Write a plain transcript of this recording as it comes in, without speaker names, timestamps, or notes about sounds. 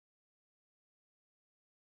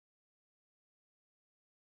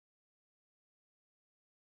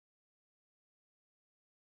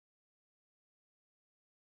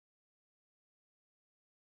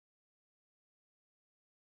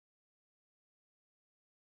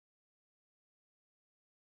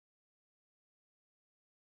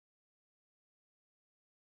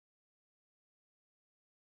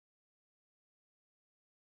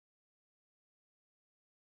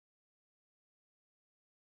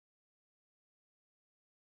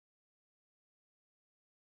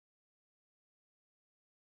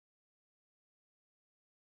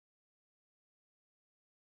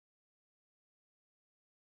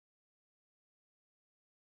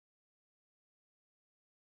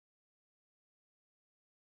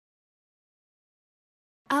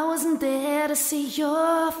I wasn't there to see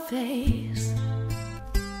your face.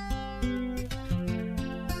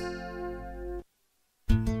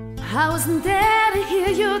 I wasn't there to hear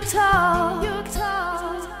you talk.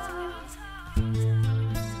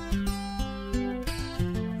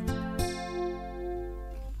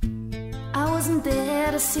 I wasn't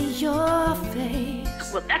there to see your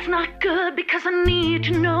face. Well, that's not good, because I need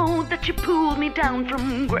to know that you pulled me down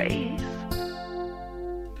from grace.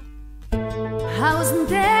 I wasn't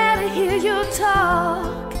there to hear you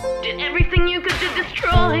talk. Did everything you could to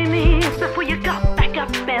destroy me before you got back up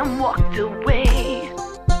and walked away.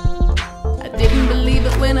 I didn't believe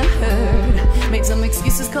it when I heard. Made some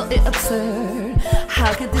excuses, called it absurd.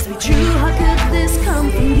 How could this be true? How could this come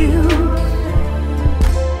from you?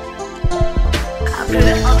 I put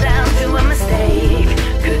it all down to a mistake.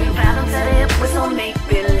 Couldn't fathom that it was all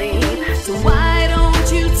make-believe. So why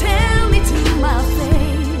don't you tell me to my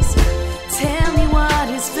face? Tell me what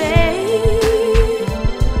is fake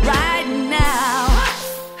right now.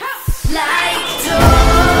 Like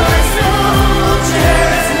toy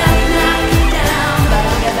soldiers, knock, knock down, but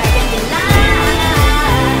I'll get back in the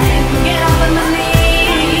line. Get off of my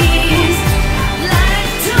knees. Like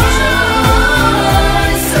toy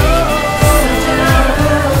soldiers,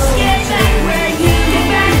 get back where you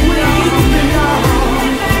belong.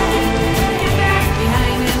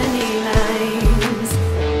 Behind enemy lines.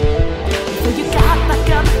 Before you got back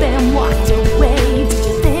up and walked away, did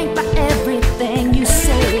you think about everything you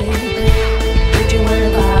said? Did you want to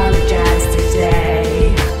apologize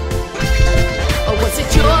today? Or was it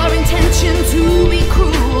your intention to be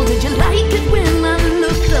cruel? Did you like it when I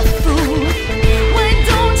looked a fool? Why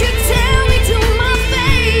don't you tell me to my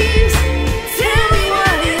face? Tell me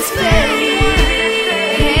what is fake.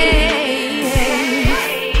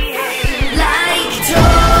 Like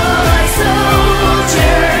toy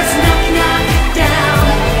soldiers, knock, knock down,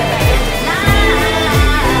 line,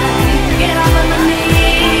 get off of my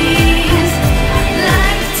knees.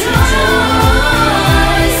 Like toy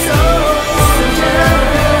soldiers,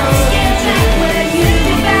 get back where you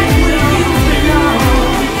belong.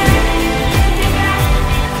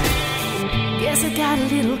 Guess I got a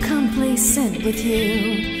little complacent with you.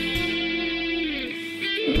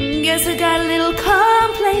 Guess I got a little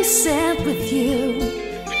complacent with you.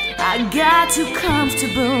 I got too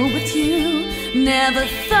comfortable with you. Never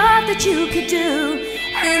thought that you could do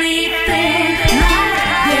anything like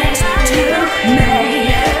this to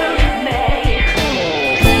me.